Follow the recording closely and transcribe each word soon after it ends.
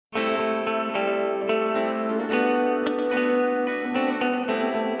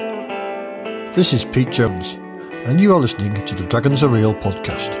This is Pete Jones, and you are listening to the Dragons Are Real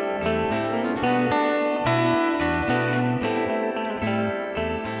podcast.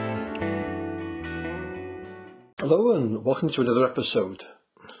 Hello and welcome to another episode.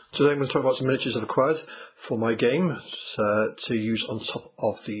 Today I'm going to talk about some miniatures I've acquired for my game to use on top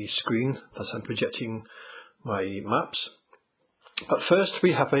of the screen that I'm projecting my maps. But first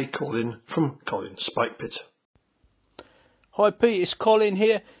we have a call-in from Colin Spikepit. Hi Pete, it's Colin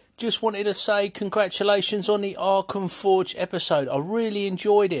here. Just wanted to say congratulations on the Arkham Forge episode. I really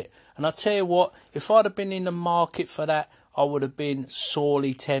enjoyed it. And I tell you what, if I'd have been in the market for that, I would have been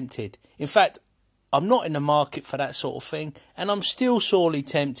sorely tempted. In fact, I'm not in the market for that sort of thing, and I'm still sorely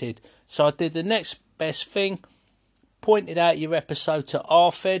tempted. So I did the next best thing, pointed out your episode to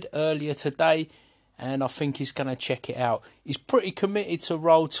Arfed earlier today, and I think he's going to check it out. He's pretty committed to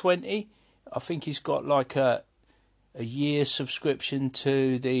Roll20. I think he's got like a year's subscription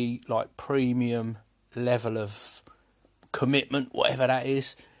to the premium level of commitment, whatever that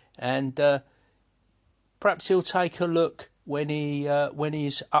is, and perhaps he'll take a look when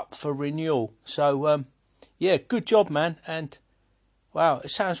he's up for renewal. So yeah, good job, man, and wow, it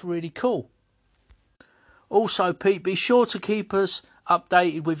sounds really cool. Also, Pete, be sure to keep us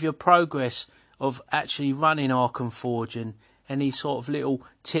updated with your progress of actually running Arkham Forge and any sort of little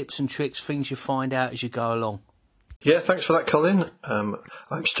tips and tricks, things you find out as you go along. Yeah, thanks for that, Colin. I'm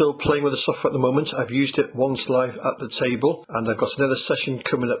still playing with the software at the moment. I've used it once live at the table, and I've got another session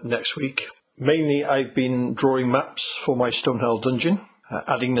coming up next week. Mainly, I've been drawing maps for my Stonehell dungeon,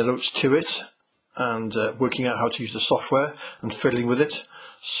 adding the notes to it, and working out how to use the software and fiddling with it.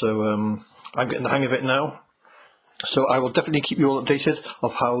 So I'm getting the hang of it now. So I will definitely keep you all updated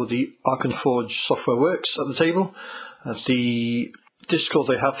of how the Arkham Forge software works at the table. The Discord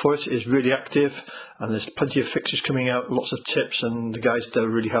they have for it is really active, and there's plenty of fixes coming out, lots of tips, and the guys there are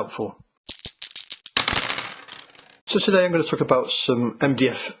really helpful. So today I'm going to talk about some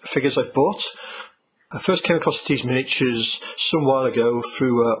MDF figures I've bought. I first came across these miniatures some while ago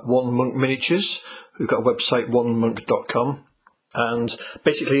through One Monk Miniatures, who've got a website, onemonk.com, and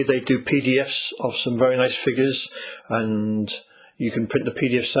basically they do PDFs of some very nice figures, and you can print the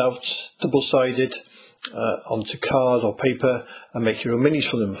PDFs out double-sided onto card or paper and make your own minis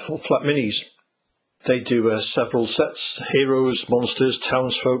for them, full flat minis. They do several sets: heroes, monsters,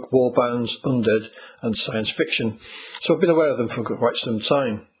 townsfolk, warbands, undead and science fiction. So I've been aware of them for quite some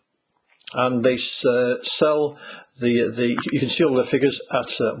time. And they sell you can see all their figures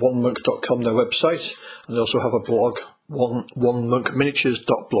at onemonk.com, their website, and they also have a blog,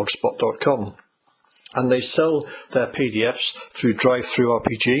 onemonkminiatures.blogspot.com. And they sell their PDFs through DriveThru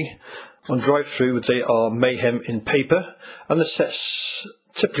RPG. On DriveThru they are Mayhem in paper, and the sets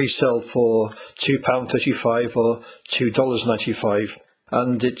typically sell for £2.35 or $2.95,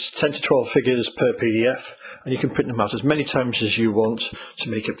 and it's 10 to 12 figures per PDF, and you can print them out as many times as you want to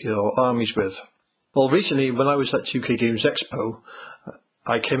make up your armies with. Well, recently when I was at UK Games Expo,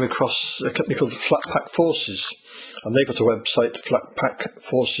 I came across a company called Flatpack Forces, and they've got a website,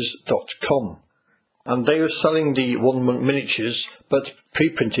 flatpackforces.com. And they were selling the One Monk miniatures, but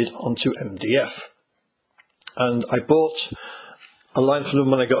pre-printed onto MDF. And I bought a line from them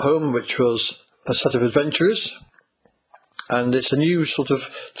when I got home, which was a set of adventurers. And it's a new sort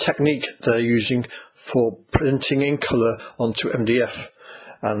of technique they're using for printing in colour onto MDF.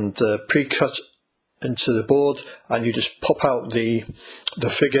 And pre-cut into the board, and you just pop out the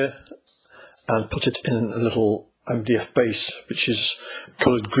figure and put it in a little MDF base, which is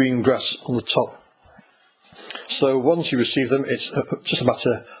coloured green grass on the top. So once you receive them, it's just a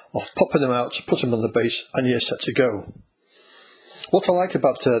matter of popping them out, put them on the base, and you're set to go. What I like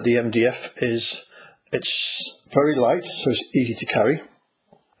about the MDF is it's very light, so it's easy to carry,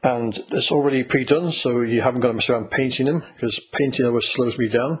 and it's already pre-done, so you haven't got to mess around painting them, because painting always slows me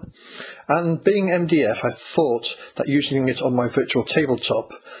down. And being MDF, I thought that using it on my virtual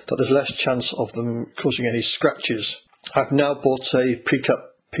tabletop, that there's less chance of them causing any scratches. I've now bought a pre-cut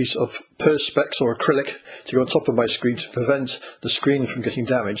piece of Perspex or acrylic to go on top of my screen to prevent the screen from getting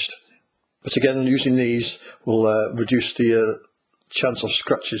damaged. But again, using these will reduce the chance of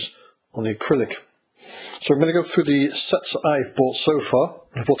scratches on the acrylic. So I'm going to go through the sets I've bought so far.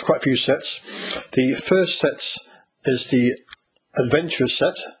 I've bought quite a few sets. The first set is the Adventure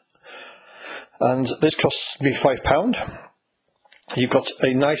set, and this costs me £5. You've got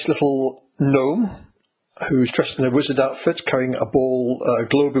a nice little gnome who's dressed in a wizard outfit, carrying a ball, a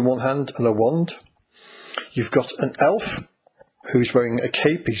globe in one hand and a wand. You've got an elf who's wearing a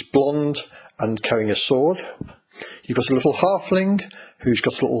cape, he's blonde and carrying a sword. You've got a little halfling who's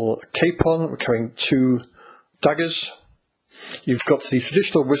got a little cape on, carrying 2 daggers. You've got the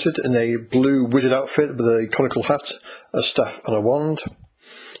traditional wizard in a blue wizard outfit with a conical hat, a staff and a wand.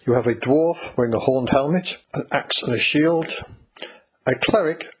 You have a dwarf wearing a horned helmet, an axe and a shield, a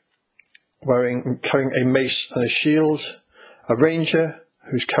cleric carrying a mace and a shield, a ranger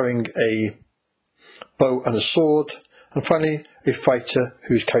who's carrying a bow and a sword, and finally a fighter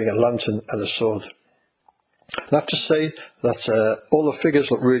who's carrying a lantern and a sword. I have to say that all the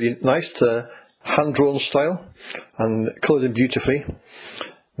figures look really nice, hand-drawn style and coloured in beautifully.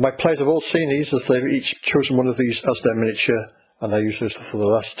 My players have all seen these as they've each chosen one of these as their miniature, and I used those for the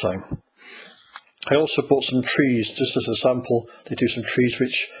last time. I also bought some trees just as a sample. They do some trees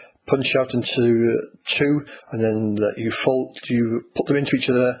which punch out into two, and then you put them into each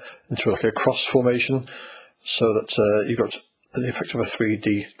other into like a cross formation, so that you've got the effect of a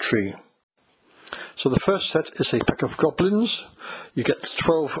 3D tree. So the first set is a pack of goblins. You get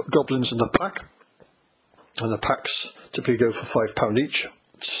 12 goblins in the pack, and the packs typically go for £5 each.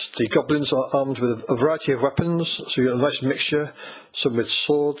 The goblins are armed with a variety of weapons, so you get a nice mixture, some with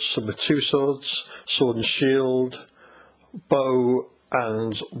swords, some with two swords, sword and shield, bow,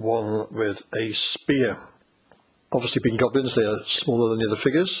 and one with a spear. Obviously being goblins, they are smaller than the other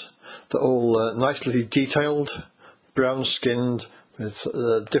figures. They're all nicely detailed, brown skinned, with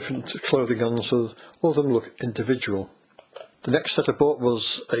different clothing on, so all of them look individual. The next set I bought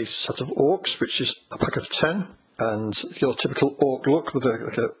was a set of orcs, which is a pack of 10, and your typical orc look with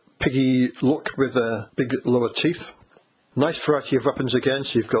a piggy look with big lower teeth. Nice variety of weapons again,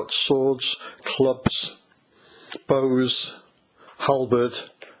 so you've got swords, clubs, bows, halberd,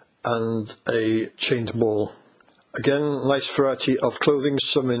 and a chained maul. Again, nice variety of clothing,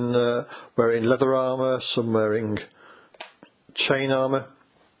 some wearing leather armour, some wearing chain armour,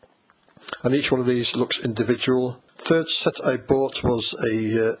 and each one of these looks individual. Third set I bought was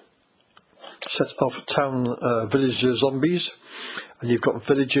a set of town villager zombies, and you've got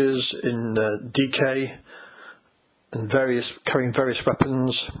villagers in DK and carrying various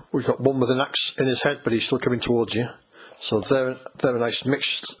weapons. We've got one with an axe in his head, but he's still coming towards you, so they're a nice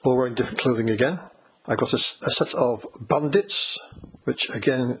mix, all wearing different clothing again. I got a set of bandits, which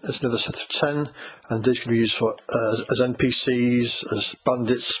again is another set of 10, and these can be used for as NPCs, as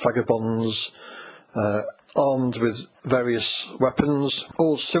bandits, vagabonds, armed with various weapons,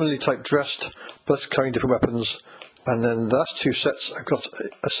 all similarly type dressed, but carrying different weapons. And then the last two sets, I've got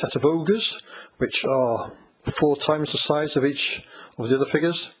a set of ogres, which are 4 times the size of each of the other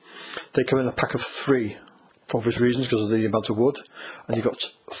figures. They come in a pack of 3, for obvious reasons, because of the amount of wood. And you've got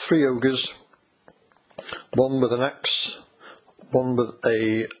 3 ogres, one with an axe, one with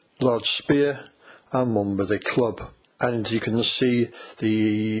a large spear, and one with a club. And you can see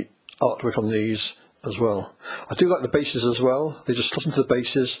the artwork on these as well. I do like the bases as well. They just slot into the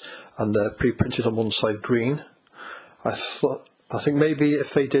bases, and they're pre-printed on one side green. I think maybe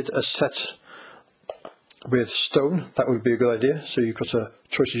if they did a set with stone, that would be a good idea. So you've got a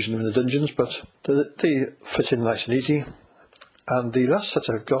choice using them in the dungeons, but they fit in nice and easy. And the last set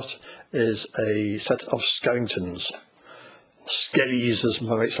I've got is a set of Skelligtons. Skellies, as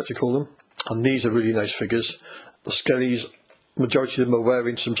my mates like to call them. And these are really nice figures. The Skellies, majority of them are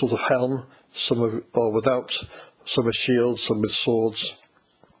wearing some sort of helm. Some are without, some with shields, some with swords.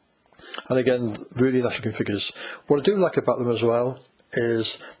 And again, really nice looking figures. What I do like about them as well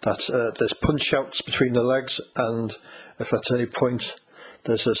is that there's punch outs between the legs, and if at any point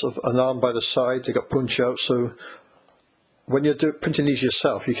there's a sort of an arm by the side, they got punch outs, so when you're printing these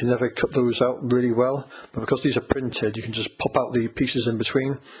yourself, you can never cut those out really well, but because these are printed, you can just pop out the pieces in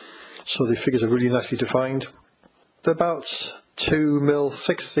between, so the figures are really nicely defined. They're about 2 mil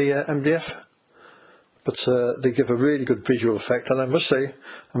thick, the MDF, but they give a really good visual effect, and I must say,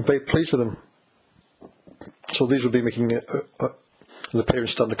 I'm very pleased with them. So these will be making an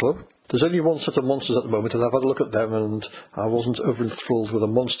appearance down the club. There's only one set of monsters at the moment, and I've had a look at them, and I wasn't over enthralled with the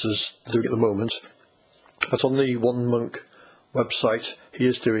monsters doing at the moment. But on the One Monk website, he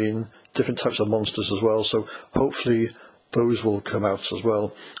is doing different types of monsters as well, so hopefully those will come out as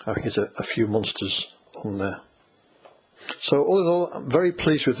well. I think there's a few monsters on there. So all in all, I'm very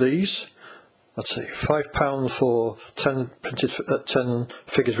pleased with these. That's £5 for 10 printed 10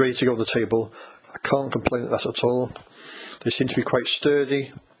 figures ready to go on the table. I can't complain at that at all. They seem to be quite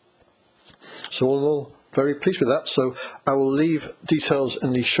sturdy. So all in all, very pleased with that. So I will leave details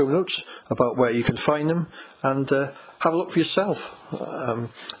in the show notes about where you can find them, and have a look for yourself.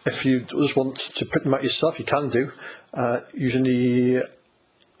 If you just want to print them out yourself, you can do, using the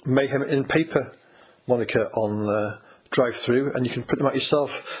Mayhem in Paper moniker on drive-through, and you can print them out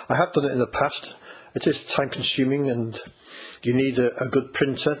yourself. I have done it in the past. It is time consuming, and you need a good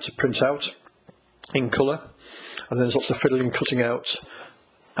printer to print out in colour, and then there's lots of fiddling, cutting out.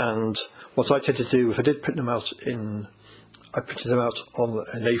 And what I tend to do, if I did print them out I printed them out on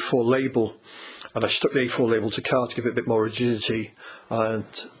an A4 label, and I stuck the A4 label to card to give it a bit more rigidity. And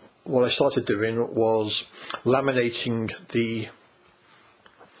what I started doing was laminating the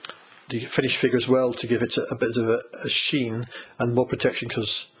finished figure as well, to give it a bit of a sheen and more protection,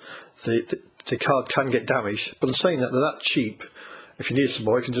 because the card can get damaged. But I'm saying that they're that cheap, if you need some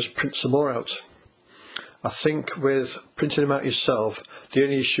more you can just print some more out. I think with printing them out yourself, the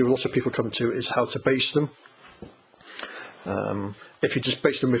only issue a lot of people come to is how to base them. If you just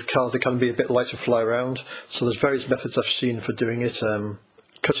base them with cards, they can be a bit light to fly around, so there's various methods I've seen for doing it.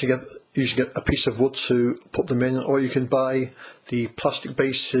 Using a piece of wood to put them in, or you can buy the plastic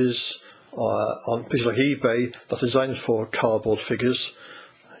bases on places like eBay that are designed for cardboard figures.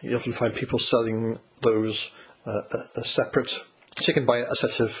 You often find people selling those separate. So you can buy a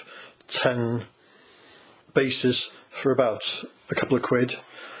set of 10 bases for about a couple of quid.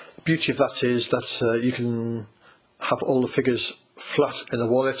 The beauty of that is that you can have all the figures flat in a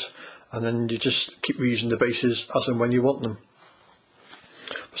wallet, and then you just keep reusing the bases as and when you want them.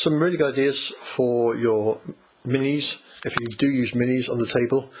 Some really good ideas for your minis, if you do use minis on the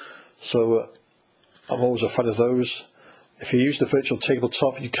table. So I'm always a fan of those. If you use the virtual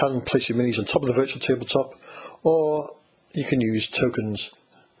tabletop, you can place your minis on top of the virtual tabletop, or you can use tokens.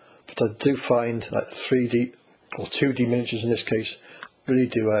 But I do find that 3D or 2D miniatures in this case really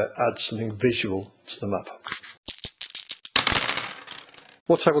do add something visual to the map.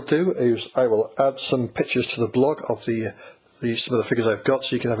 What I will do is I will add some pictures to the blog of some of the figures I've got,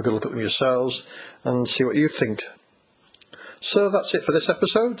 so you can have a good look at them yourselves and see what you think. So that's it for this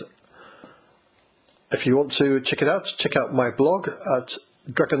episode. If you want to check it out, check out my blog at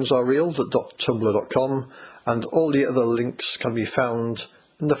dragonsarereal.tumblr.com, and all the other links can be found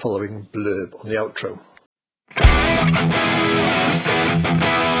in the following blurb on the outro.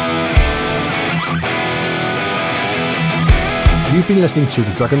 You've been listening to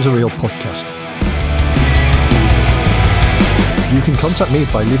the Dragons Are Real podcast. You can contact me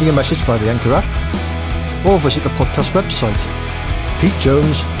by leaving a message via the Anchor app, or visit the podcast website,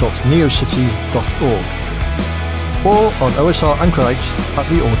 petejones.neocity.org, or on OSR Anchorites at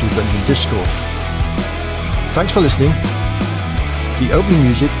the Audio Dungeon Discord. Thanks for listening. The opening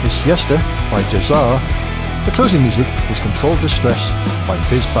music is Siesta by Jazar. The closing music is Controlled Distress by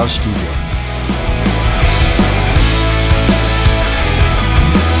BizBaz Studio.